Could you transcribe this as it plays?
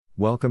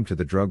Welcome to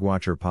the Drug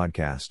Watcher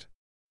podcast.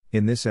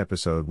 In this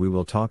episode we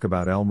will talk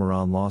about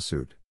Elmiron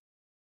lawsuit.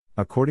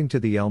 According to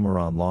the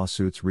Elmiron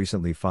lawsuits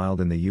recently filed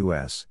in the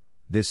U.S.,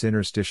 this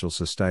interstitial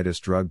cystitis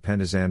drug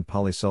pentazan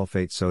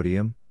polysulfate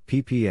sodium,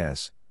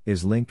 PPS,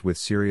 is linked with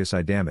serious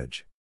eye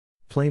damage.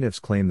 Plaintiffs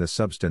claim the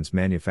substance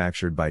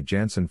manufactured by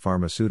Janssen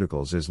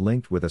Pharmaceuticals is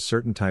linked with a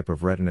certain type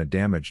of retina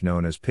damage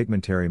known as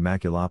pigmentary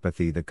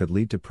maculopathy that could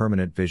lead to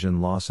permanent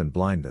vision loss and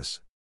blindness.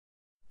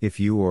 If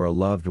you or a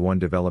loved one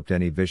developed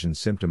any vision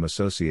symptom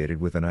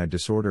associated with an eye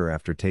disorder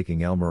after taking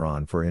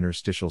Elmiron for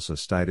interstitial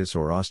cystitis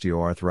or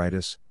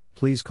osteoarthritis,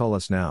 please call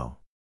us now.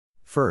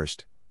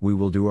 First, we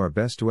will do our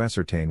best to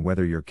ascertain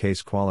whether your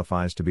case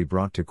qualifies to be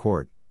brought to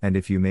court, and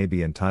if you may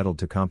be entitled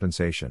to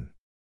compensation.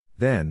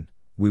 Then,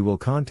 we will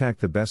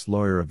contact the best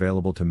lawyer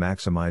available to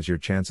maximize your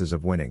chances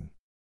of winning.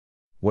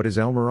 What is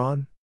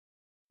Elmiron?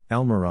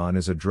 Elmiron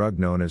is a drug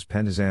known as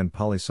pentazan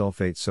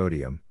polysulfate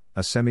sodium,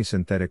 a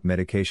semi-synthetic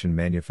medication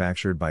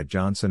manufactured by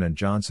Johnson &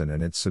 Johnson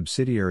and its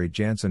subsidiary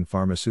Janssen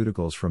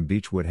Pharmaceuticals from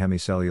beechwood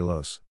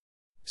hemicellulose.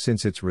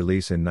 Since its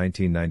release in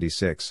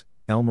 1996,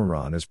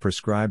 Elmiron is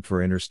prescribed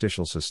for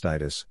interstitial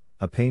cystitis,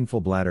 a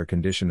painful bladder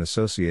condition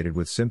associated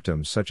with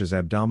symptoms such as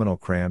abdominal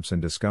cramps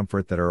and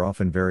discomfort that are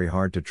often very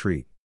hard to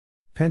treat.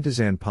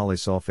 Pentazan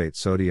polysulfate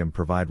sodium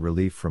provide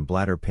relief from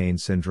bladder pain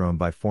syndrome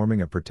by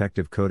forming a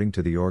protective coating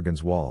to the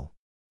organ's wall.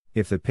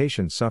 If the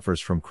patient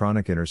suffers from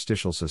chronic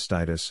interstitial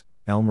cystitis,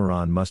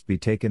 Elmiron must be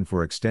taken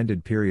for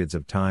extended periods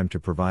of time to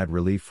provide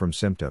relief from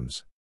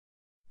symptoms.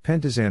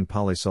 Pentazan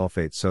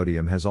polysulfate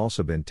sodium has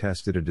also been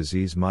tested a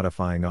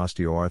disease-modifying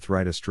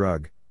osteoarthritis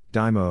drug,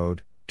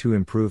 DIMOD, to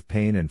improve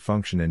pain and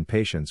function in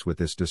patients with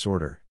this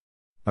disorder.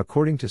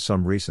 According to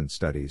some recent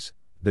studies,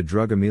 the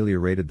drug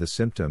ameliorated the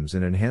symptoms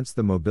and enhanced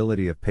the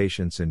mobility of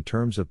patients in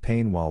terms of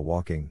pain while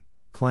walking,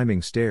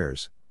 climbing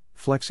stairs,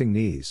 flexing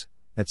knees,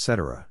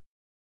 etc.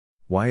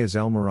 Why is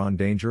Elmiron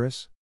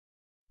dangerous?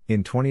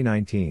 In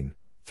 2019,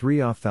 3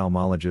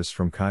 ophthalmologists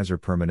from Kaiser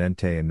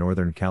Permanente in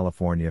Northern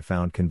California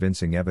found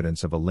convincing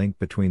evidence of a link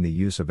between the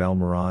use of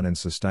Elmiron and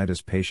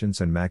cystitis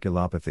patients and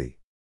maculopathy.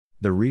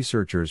 The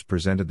researchers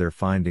presented their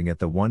finding at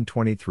the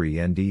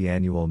 123 ND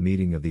annual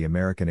meeting of the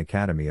American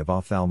Academy of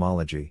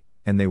Ophthalmology,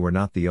 and they were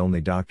not the only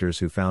doctors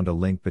who found a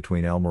link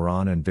between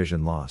Elmiron and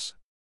vision loss.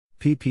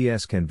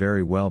 PPS can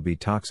very well be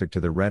toxic to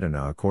the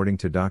retina according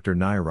to Dr.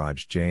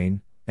 Niraj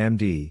Jain,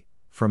 MD,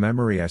 from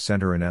Emory Eye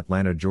Center in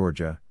Atlanta,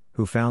 Georgia,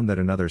 who found that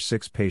another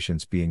 6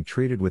 patients being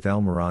treated with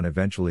Elmiron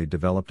eventually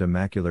developed a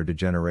macular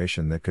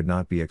degeneration that could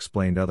not be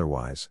explained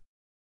otherwise.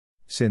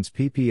 Since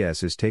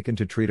PPS is taken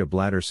to treat a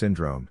bladder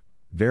syndrome,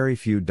 very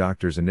few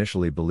doctors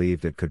initially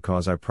believed it could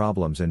cause eye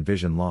problems and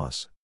vision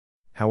loss.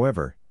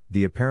 However,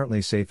 the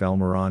apparently safe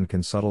Elmiron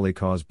can subtly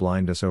cause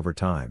blindness over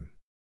time.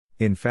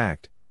 In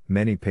fact,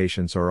 many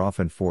patients are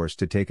often forced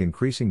to take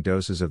increasing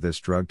doses of this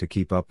drug to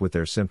keep up with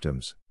their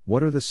symptoms.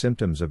 What are the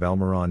symptoms of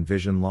Elmiron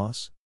vision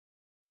loss?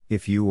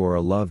 If you or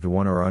a loved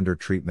one are under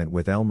treatment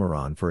with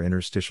Elmiron for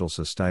interstitial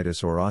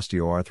cystitis or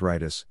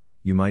osteoarthritis,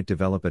 you might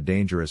develop a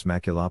dangerous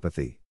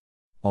maculopathy.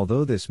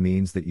 Although this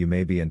means that you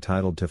may be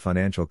entitled to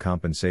financial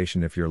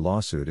compensation if your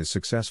lawsuit is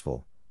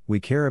successful, we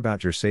care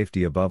about your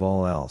safety above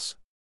all else.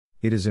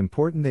 It is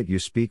important that you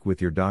speak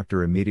with your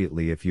doctor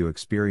immediately if you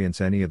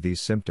experience any of these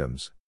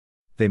symptoms.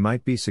 They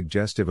might be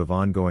suggestive of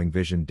ongoing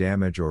vision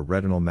damage or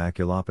retinal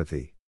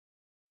maculopathy.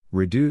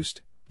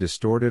 Reduced,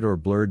 distorted or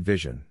blurred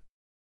vision.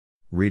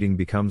 Reading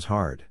becomes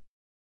hard.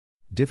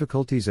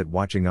 Difficulties at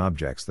watching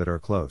objects that are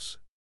close.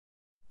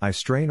 Eye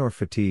strain or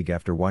fatigue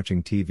after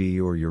watching TV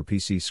or your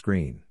PC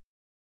screen.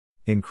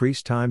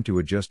 Increased time to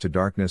adjust to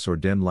darkness or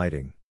dim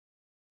lighting.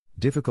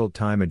 Difficult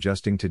time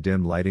adjusting to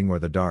dim lighting or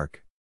the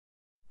dark.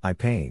 Eye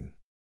pain.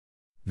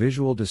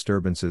 Visual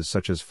disturbances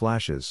such as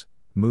flashes,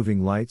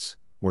 moving lights,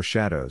 or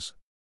shadows.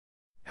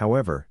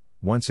 However,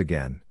 once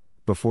again,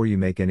 before you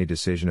make any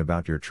decision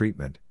about your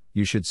treatment,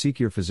 you should seek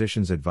your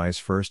physician's advice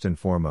first and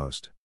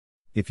foremost.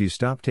 If you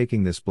stop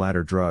taking this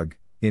bladder drug,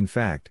 in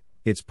fact,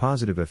 its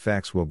positive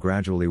effects will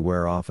gradually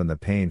wear off and the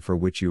pain for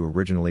which you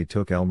originally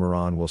took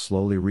Elmiron will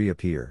slowly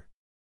reappear.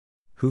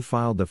 Who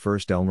filed the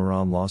first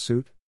Elmiron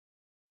lawsuit?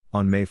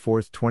 On May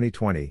 4,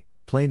 2020,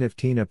 plaintiff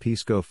Tina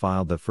Pisco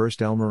filed the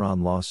first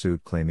Elmiron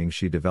lawsuit claiming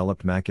she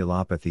developed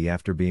maculopathy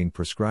after being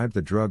prescribed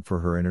the drug for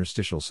her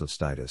interstitial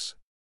cystitis.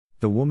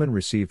 The woman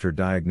received her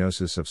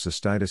diagnosis of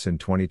cystitis in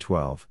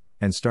 2012,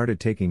 and started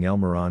taking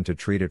Elmiron to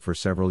treat it for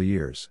several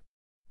years.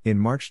 In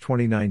March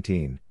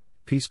 2019,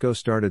 Pisco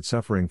started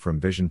suffering from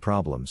vision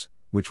problems,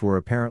 which were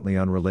apparently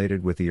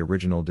unrelated with the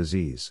original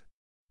disease.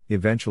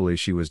 Eventually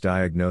she was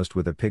diagnosed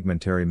with a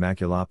pigmentary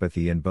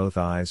maculopathy in both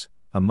eyes,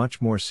 a much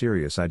more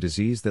serious eye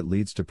disease that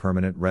leads to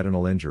permanent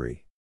retinal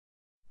injury.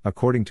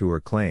 According to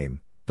her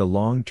claim, the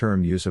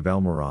long-term use of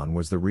Elmiron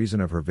was the reason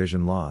of her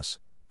vision loss,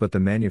 but the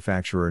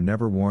manufacturer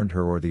never warned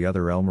her or the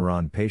other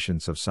Elmiron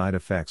patients of side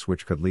effects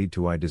which could lead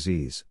to eye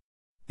disease.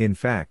 In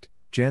fact,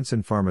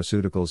 Janssen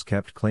Pharmaceuticals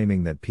kept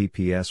claiming that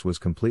PPS was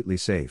completely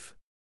safe.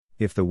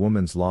 If the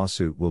woman's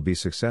lawsuit will be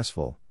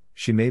successful,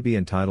 she may be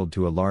entitled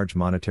to a large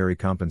monetary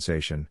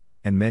compensation,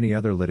 and many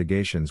other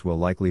litigations will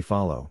likely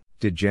follow.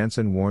 Did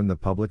Janssen warn the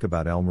public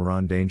about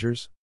Elmiron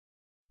dangers?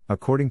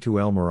 According to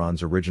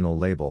Elmiron's original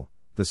label,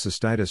 the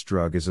cystitis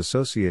drug is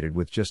associated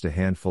with just a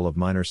handful of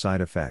minor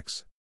side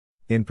effects.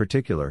 In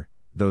particular,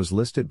 those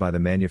listed by the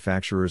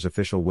manufacturer's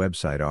official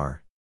website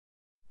are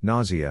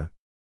nausea,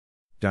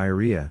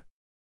 diarrhea,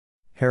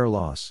 hair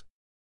loss,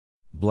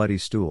 bloody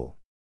stool,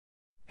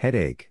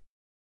 headache,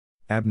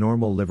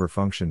 abnormal liver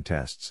function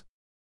tests,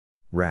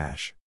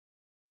 rash,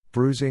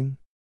 bruising,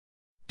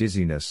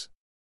 dizziness.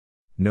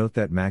 Note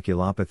that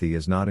maculopathy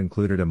is not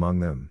included among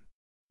them.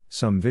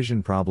 Some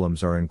vision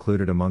problems are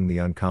included among the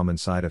uncommon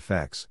side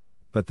effects,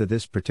 but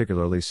this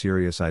particularly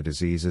serious eye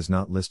disease is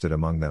not listed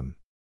among them.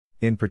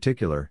 In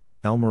particular,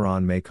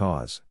 Elmiron may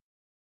cause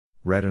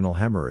retinal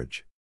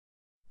hemorrhage,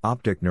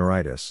 optic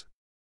neuritis,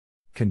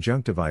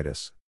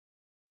 conjunctivitis,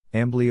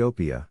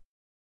 amblyopia.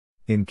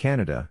 In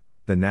Canada,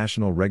 the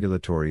National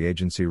Regulatory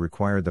Agency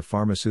required the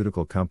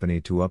pharmaceutical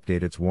company to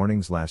update its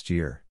warnings last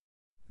year.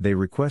 They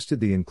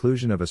requested the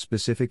inclusion of a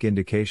specific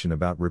indication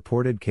about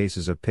reported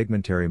cases of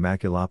pigmentary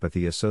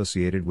maculopathy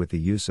associated with the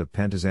use of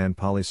pentazan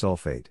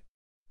polysulfate.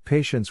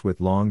 Patients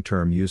with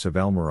long-term use of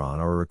Elmiron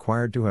are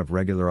required to have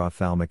regular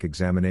ophthalmic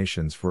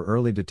examinations for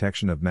early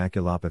detection of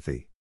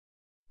maculopathy.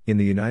 In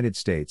the United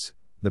States,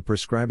 the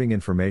prescribing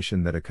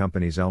information that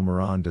accompanies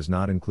Elmiron does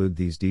not include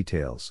these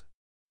details.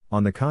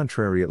 On the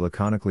contrary, it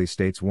laconically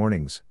states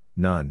warnings,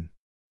 none.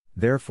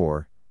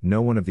 Therefore,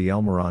 no one of the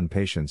Elmiron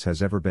patients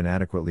has ever been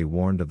adequately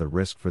warned of the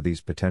risk for these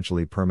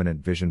potentially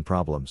permanent vision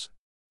problems.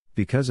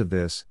 Because of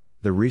this,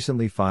 the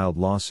recently filed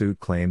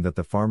lawsuit claimed that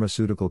the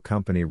pharmaceutical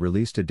company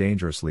released a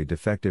dangerously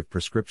defective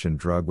prescription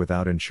drug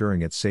without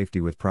ensuring its safety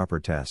with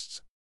proper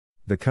tests.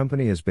 The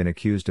company has been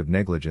accused of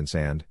negligence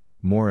and,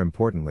 more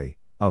importantly,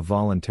 of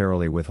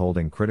voluntarily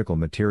withholding critical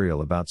material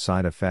about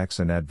side effects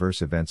and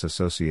adverse events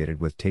associated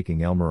with taking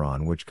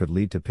Elmiron, which could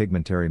lead to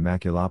pigmentary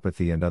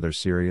maculopathy and other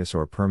serious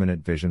or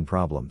permanent vision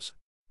problems.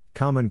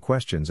 Common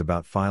questions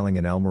about filing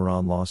an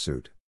Elmiron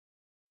lawsuit.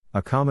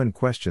 A common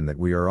question that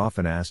we are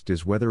often asked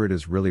is whether it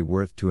is really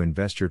worth to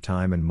invest your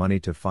time and money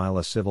to file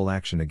a civil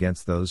action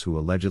against those who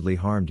allegedly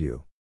harmed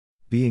you.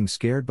 Being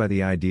scared by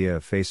the idea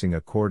of facing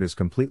a court is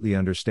completely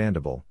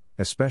understandable,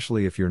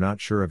 especially if you're not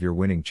sure of your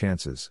winning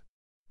chances.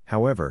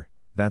 However,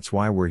 that's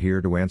why we're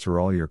here to answer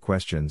all your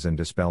questions and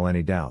dispel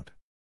any doubt.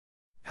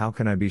 How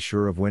can I be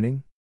sure of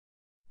winning?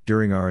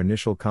 During our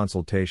initial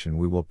consultation,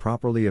 we will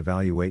properly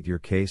evaluate your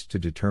case to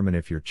determine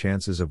if your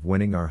chances of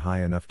winning are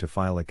high enough to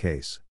file a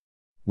case.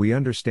 We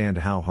understand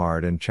how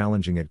hard and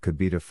challenging it could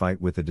be to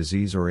fight with a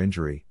disease or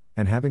injury,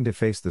 and having to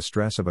face the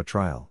stress of a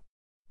trial.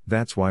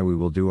 That's why we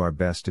will do our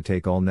best to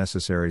take all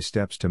necessary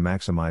steps to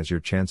maximize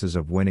your chances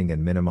of winning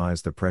and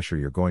minimize the pressure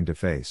you're going to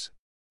face.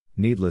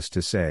 Needless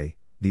to say,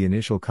 the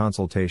initial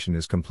consultation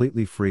is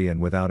completely free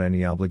and without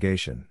any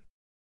obligation.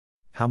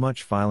 How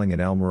much filing an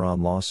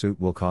Elmiron lawsuit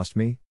will cost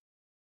me?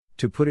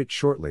 To put it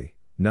shortly,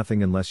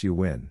 nothing unless you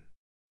win.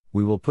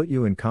 We will put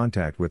you in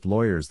contact with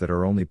lawyers that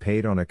are only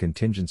paid on a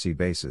contingency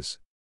basis.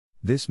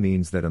 This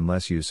means that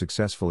unless you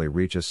successfully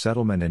reach a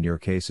settlement and your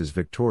case is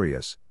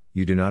victorious,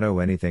 you do not owe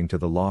anything to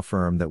the law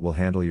firm that will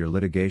handle your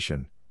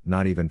litigation,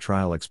 not even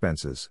trial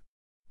expenses.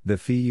 The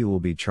fee you will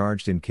be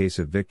charged in case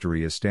of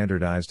victory is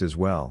standardized as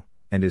well,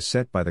 and is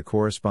set by the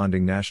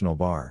corresponding national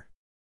bar.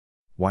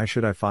 Why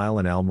should I file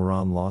an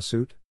Elmiron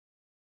lawsuit?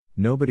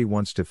 Nobody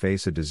wants to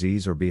face a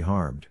disease or be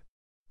harmed.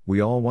 We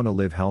all want to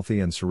live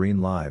healthy and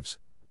serene lives,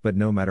 but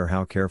no matter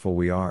how careful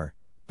we are,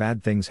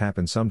 bad things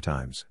happen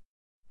sometimes.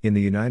 In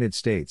the United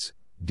States,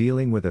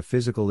 dealing with a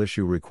physical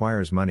issue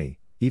requires money,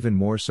 even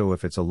more so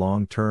if it's a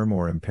long-term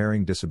or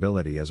impairing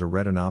disability as a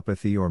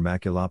retinopathy or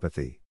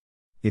maculopathy.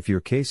 If your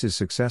case is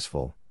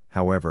successful,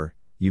 however,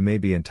 you may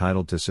be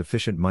entitled to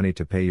sufficient money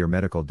to pay your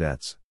medical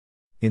debts.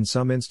 In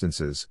some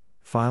instances,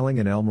 filing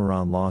an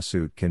Elmiron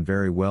lawsuit can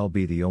very well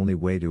be the only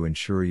way to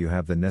ensure you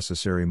have the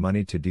necessary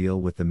money to deal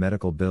with the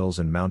medical bills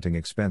and mounting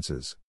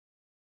expenses.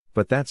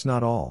 But that's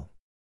not all.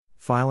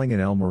 Filing an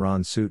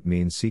Elmiron suit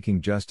means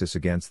seeking justice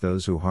against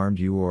those who harmed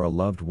you or a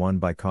loved one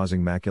by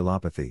causing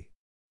maculopathy.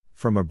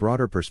 From a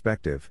broader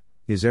perspective,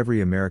 is every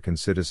American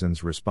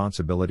citizen's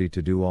responsibility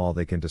to do all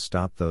they can to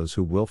stop those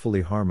who willfully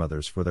harm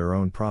others for their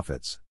own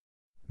profits.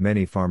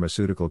 Many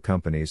pharmaceutical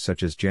companies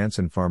such as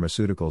Janssen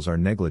Pharmaceuticals are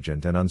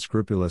negligent and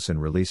unscrupulous in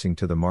releasing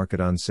to the market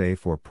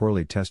unsafe or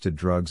poorly tested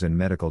drugs and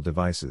medical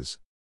devices.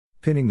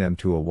 Pinning them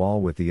to a wall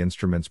with the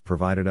instruments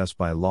provided us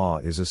by law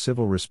is a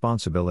civil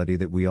responsibility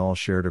that we all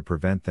share to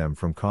prevent them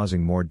from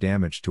causing more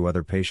damage to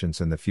other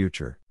patients in the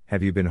future.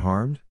 Have you been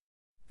harmed?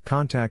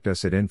 Contact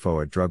us at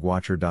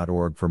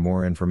info@drugwatcher.org for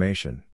more information.